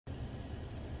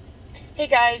Hey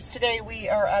guys, today we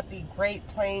are at the Great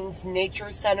Plains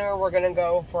Nature Center. We're gonna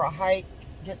go for a hike,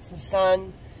 get some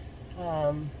sun.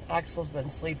 Axel's been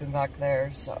sleeping back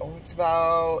there, so it's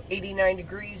about 89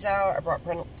 degrees out. I brought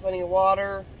plenty of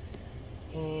water,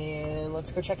 and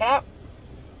let's go check it out.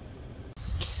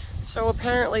 So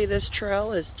apparently this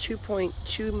trail is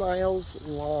 2.2 miles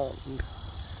long.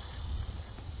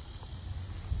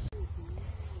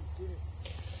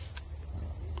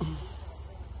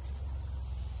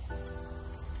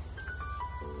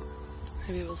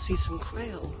 Maybe we'll see some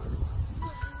quail.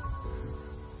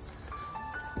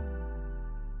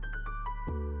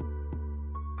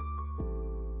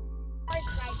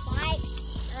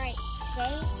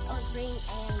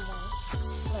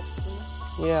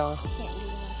 Yeah.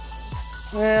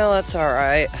 Well, that's all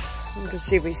right. We can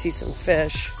see if we see some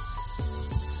fish.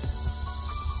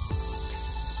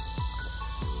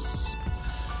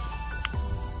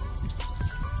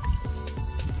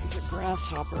 There's a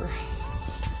grasshopper.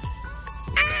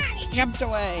 Ah, he jumped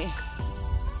away.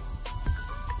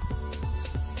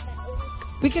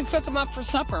 We could cook them up for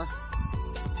supper.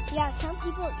 Yeah, some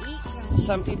people eat grasshoppers.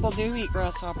 Some people do eat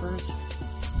grasshoppers.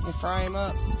 They fry them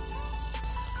up.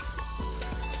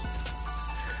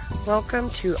 Welcome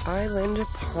to Island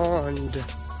Pond.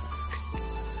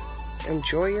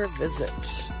 Enjoy your visit. It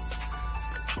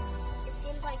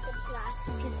seems like the grass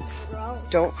is grown.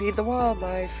 Don't feed the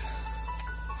wildlife.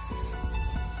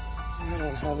 I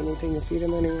don't have anything to feed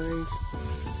them anyways.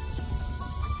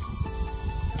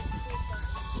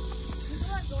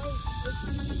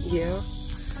 Yeah.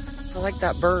 I like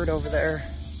that bird over there.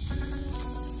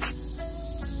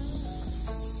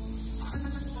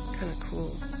 Kind of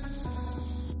cool.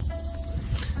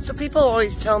 So people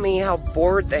always tell me how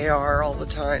bored they are all the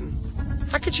time.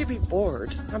 How could you be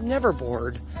bored? I'm never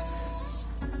bored.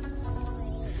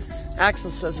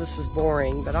 Axel says this is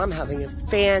boring, but I'm having a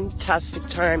fantastic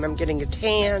time. I'm getting a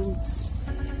tan.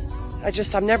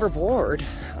 I'm never bored.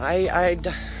 I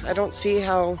don't see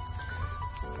how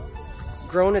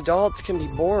grown adults can be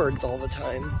bored all the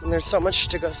time. And there's so much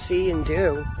to go see and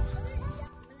do.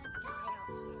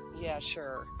 Yeah,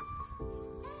 sure.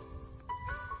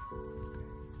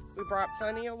 We brought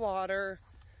plenty of water.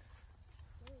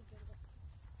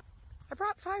 I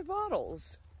brought 5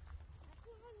 bottles.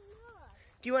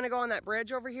 Do you want to go on that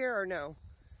bridge over here or no?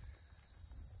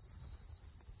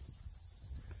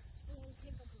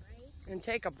 And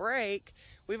take a break?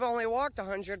 We've only walked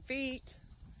 100 feet.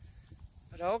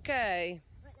 But okay.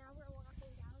 But now we're walking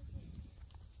down to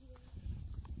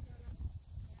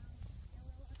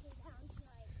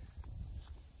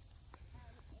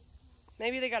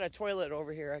Maybe they got a toilet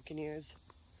over here I can use.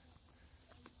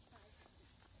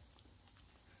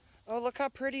 Oh, look how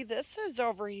pretty this is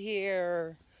over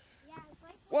here. Yeah, it's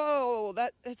like Whoa,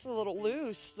 it's a little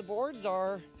loose. The boards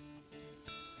are.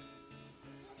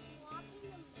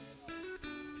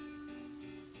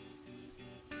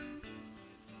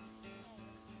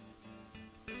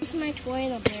 This is my toy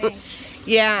in a bridge.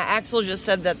 Yeah, Axel just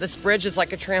said that this bridge is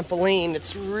like a trampoline.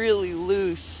 It's really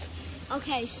loose.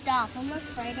 Okay, stop. I'm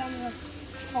afraid I'm gonna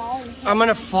fall. I'm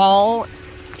gonna fall,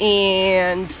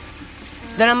 and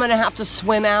then I'm gonna have to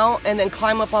swim out and then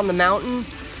climb up on the mountain,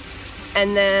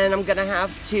 and then I'm gonna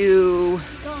have to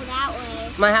Go that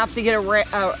way. I have to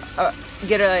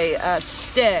get a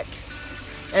stick,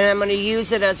 and I'm gonna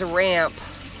use it as a ramp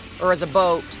or as a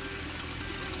boat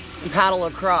and paddle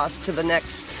across to the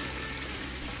next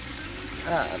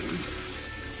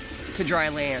to dry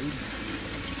land.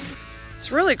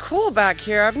 It's really cool back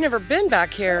here. I've never been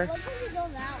back here. Look when you go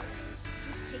that way.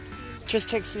 Just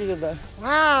takes you to the...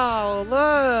 Wow,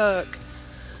 look.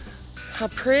 How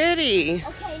pretty.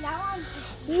 Okay, now I'm...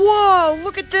 Whoa,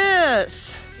 look at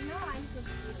this. Now I'm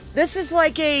confused. This is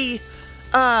like a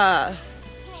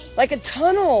Hey,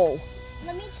 tunnel.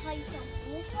 let me tell you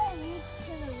something. This way leads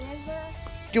to the river.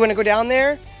 Do you want to go down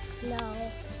there?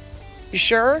 No. You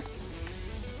sure?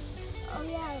 Oh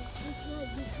yeah, because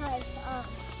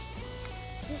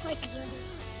just like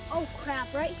oh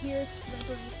crap, right here is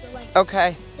slippery, so like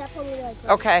Okay. step over like right.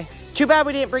 Okay. Too bad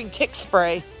we didn't bring tick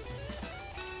spray.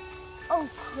 Oh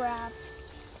crap.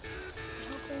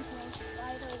 Something's my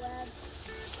spider web.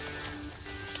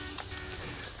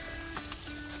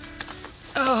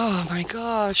 Oh my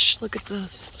gosh, look at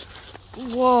this.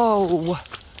 Whoa.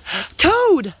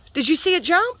 Toad! Did you see it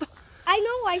jump? I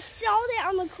know, I saw that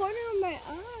on the corner of my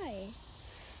eye.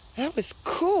 That was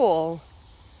cool.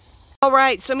 All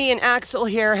right, so me and Axel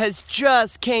here has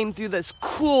just came through this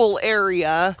cool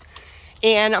area,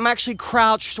 and I'm actually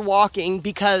crouched walking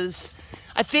because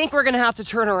I think we're gonna have to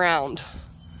turn around.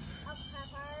 Oh crap,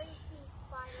 I already see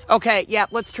spiders. Okay, yeah,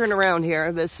 let's turn around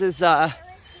here. This is, I haven't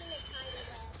seen a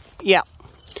Yeah.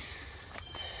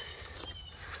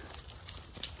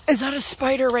 Is that a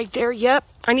spider right there? Yep.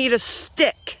 I need a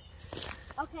stick.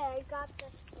 Okay, I got the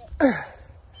stick.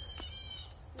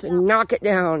 To knock it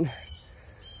down.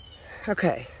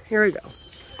 Okay, here we go.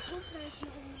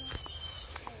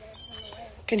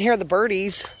 Can hear the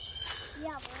birdies.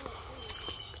 Yeah,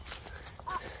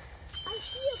 I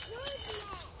see a bird nest.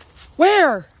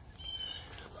 Where?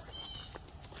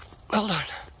 Hold on.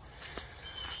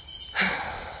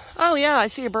 Oh yeah, I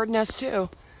see a bird nest too.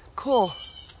 Cool.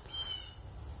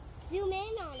 Zoom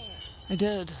in on it. I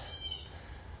did.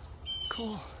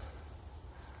 Cool.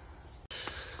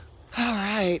 All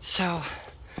right, so.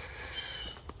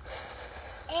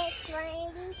 It's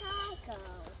raining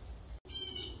tacos.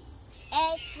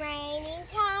 It's raining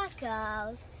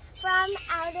tacos from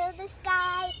out of the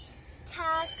sky.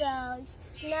 Tacos,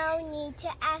 no need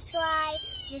to ask why.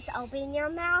 Just open your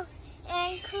mouth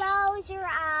and close your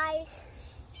eyes.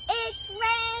 It's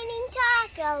raining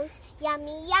tacos.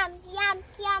 Yummy, yum, yum,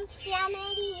 yum,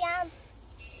 yummity, yum.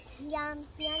 Yum,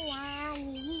 yum,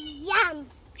 yummy, yum.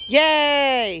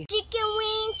 Yay!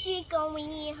 Chicken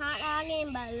wing, hot dog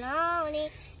and bologna.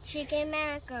 Chicken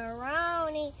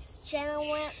macaroni, chillin'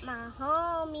 with my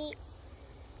homie.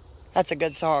 That's a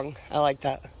good song. I like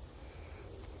that.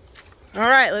 All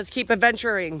right, let's keep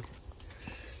adventuring.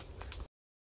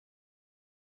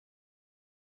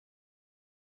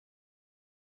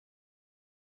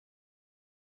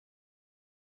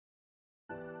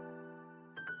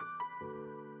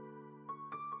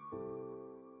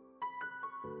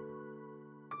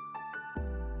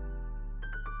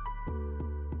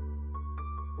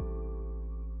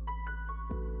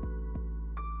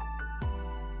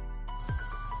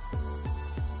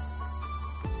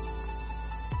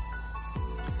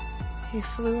 He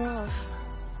flew off.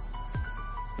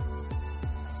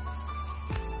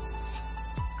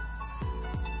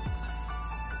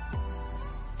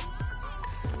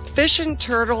 Fish and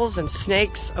turtles and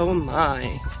snakes, oh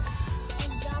my.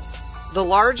 The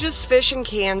largest fish in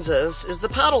Kansas is the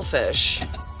paddlefish.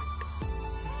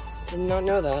 Did not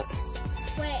know that.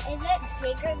 Wait, is it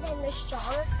bigger than the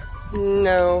shark?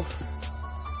 No.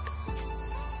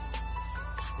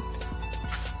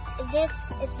 Is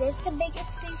this the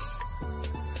biggest fish?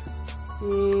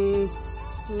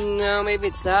 No, maybe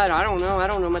it's that. I don't know. I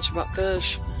don't know much about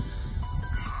fish.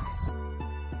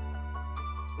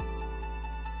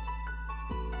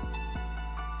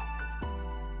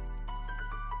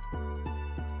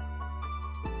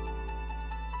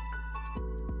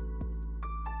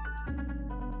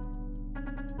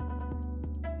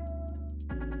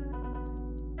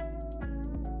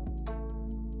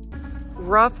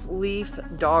 Rough leaf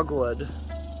dogwood.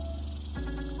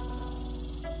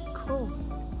 Cool.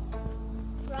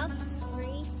 Rough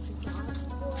leaf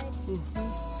dogwood.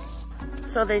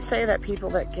 So they say that people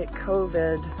that get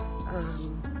COVID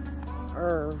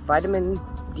are vitamin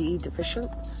D deficient.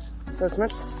 So as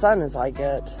much sun as I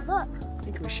get, Look. I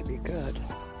think we should be good.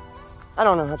 I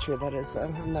don't know how true that is though.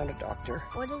 I'm not a doctor.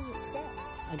 What does it say?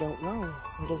 I don't know.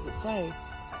 What does it say?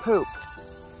 Poop.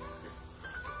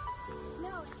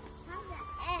 No, it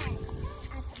has an S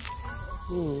at the top.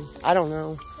 I don't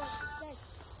know. So it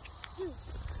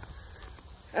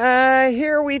says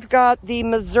Here we've got the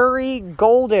Missouri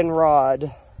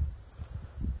goldenrod.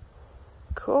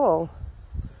 Cool.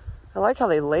 I like how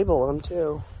they label them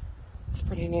too. It's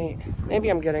pretty neat. Maybe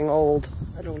I'm getting old.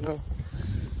 I don't know.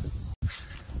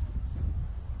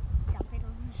 dump it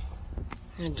on this.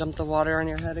 And dump the water on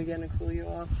your head again to cool you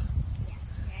off. Yeah,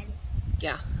 ready?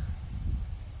 Yeah.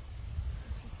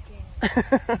 I'm too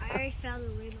scared. I already fell the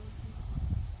lid on.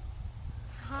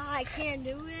 I can't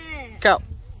do it. Go.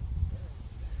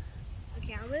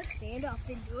 Okay, I'm gonna stand up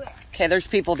and do it. Okay, there's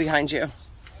people behind you.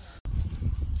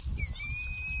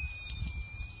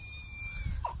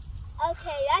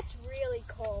 Okay, that's really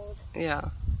cold. Yeah.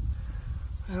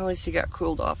 Well, at least you got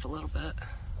cooled off a little bit.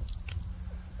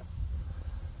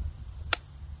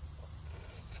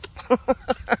 Let's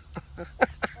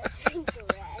drink the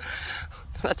rest.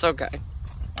 That's okay.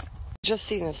 Just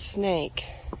seen a snake.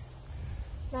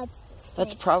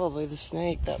 That's probably the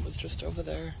snake that was just over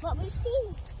there. But I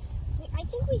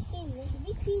think we've seen this.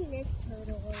 We've seen this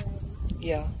turtle already.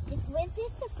 Yeah. Was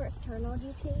this the first turtle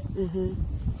you seen? Mm-hmm.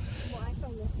 Well, I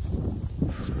found this.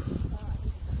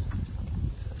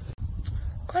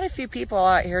 Quite a few people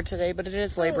out here today, but it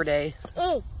is Labor Day.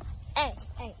 Hey,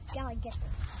 gotta get this.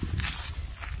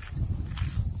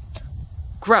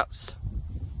 Gross.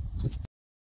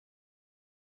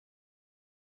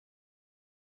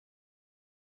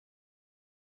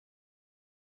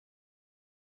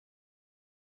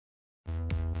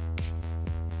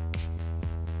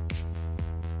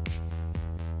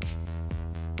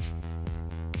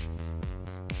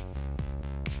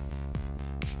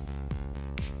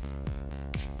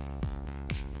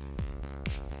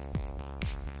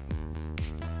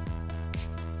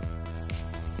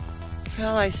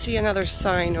 Well, I see another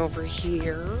sign over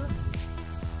here.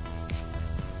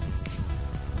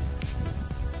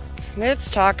 And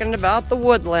it's talking about the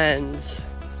Woodlands.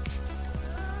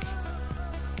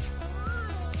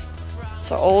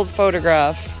 It's an old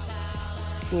photograph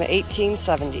from the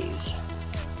 1870s.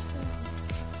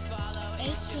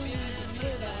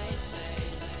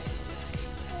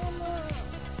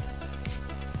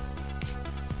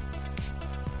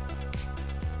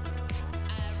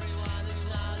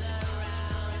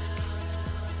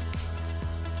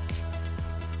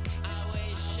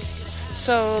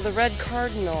 So the red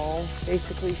cardinal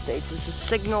basically states it's a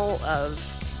signal of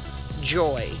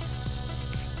joy,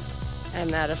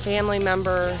 and that a family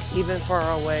member, even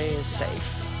far away, is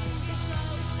safe.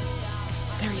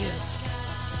 There he is,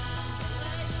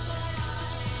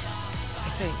 I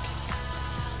think.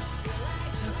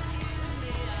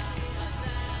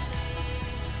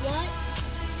 What does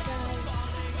it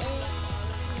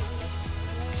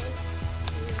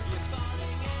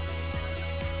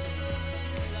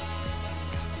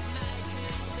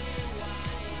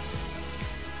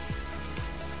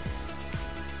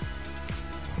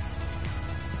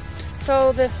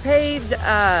So this paved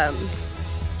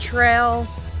trail,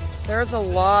 there's a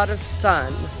lot of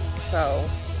sun, so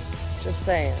just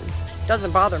saying.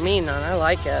 Doesn't bother me none, I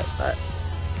like it, but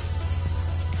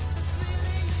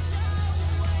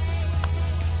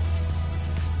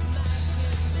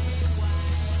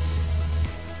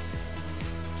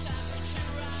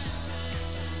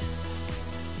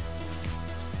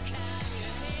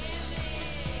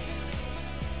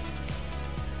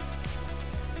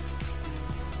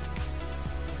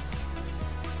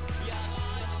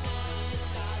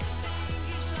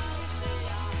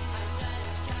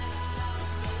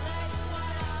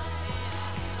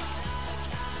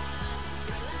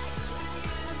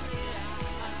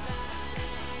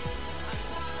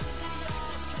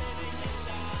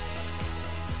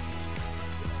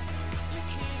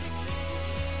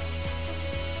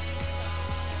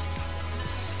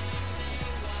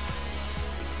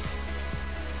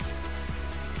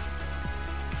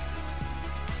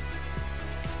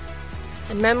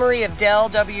in memory of Dale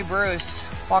W. Bruce,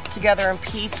 walk together in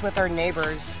peace with our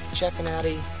neighbors, Jeff and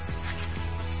Addie.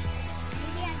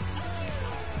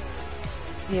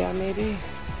 Yeah, maybe.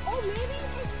 Oh,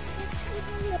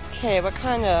 maybe. Okay, what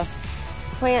kind of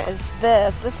plant is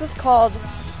this? This is called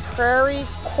prairie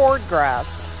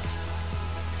cordgrass.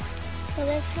 So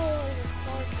that's how the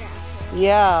photograph is.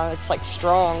 Yeah, it's like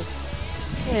strong.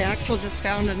 Okay, Axel just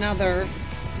found another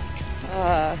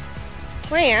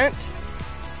plant.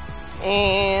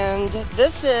 And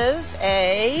this is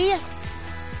a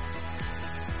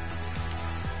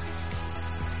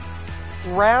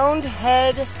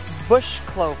round-head bush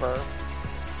clover.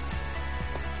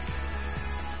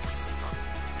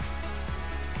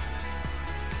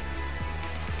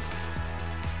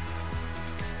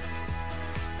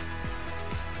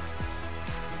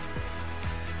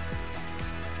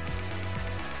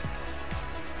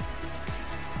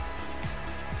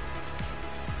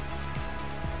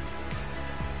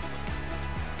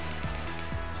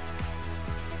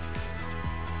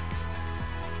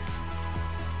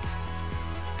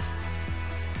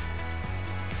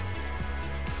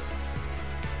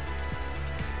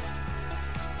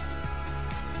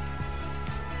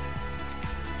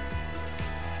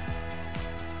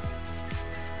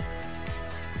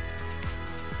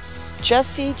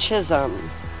 Jesse Chisholm.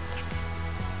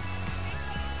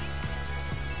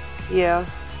 Yeah.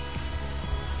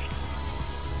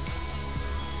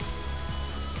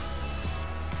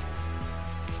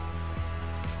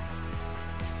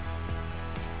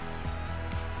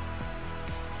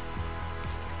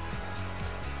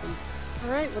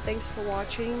 Alright, well thanks for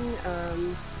watching.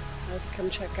 Let's come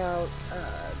check out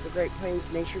the Great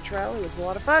Plains Nature Trail. It was a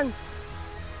lot of fun.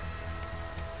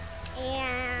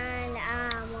 And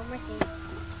one more thing.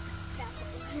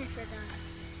 I forgot.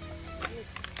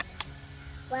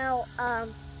 Well,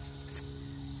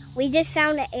 we just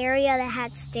found an area that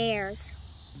had stairs.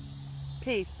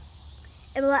 Peace.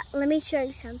 And let me show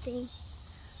you something.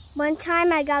 One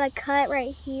time I got a cut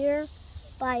right here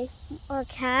by our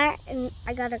cat, and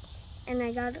I got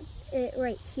it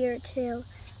right here too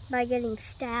by getting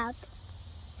stabbed.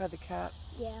 By the cat?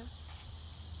 Yeah.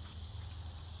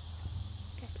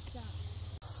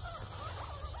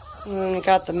 And then we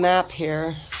got the map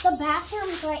here. The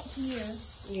bathroom's right here.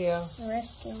 Yeah. The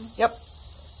restroom. Yep.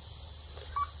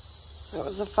 That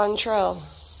was a fun trail.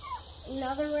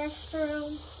 Another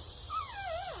restroom.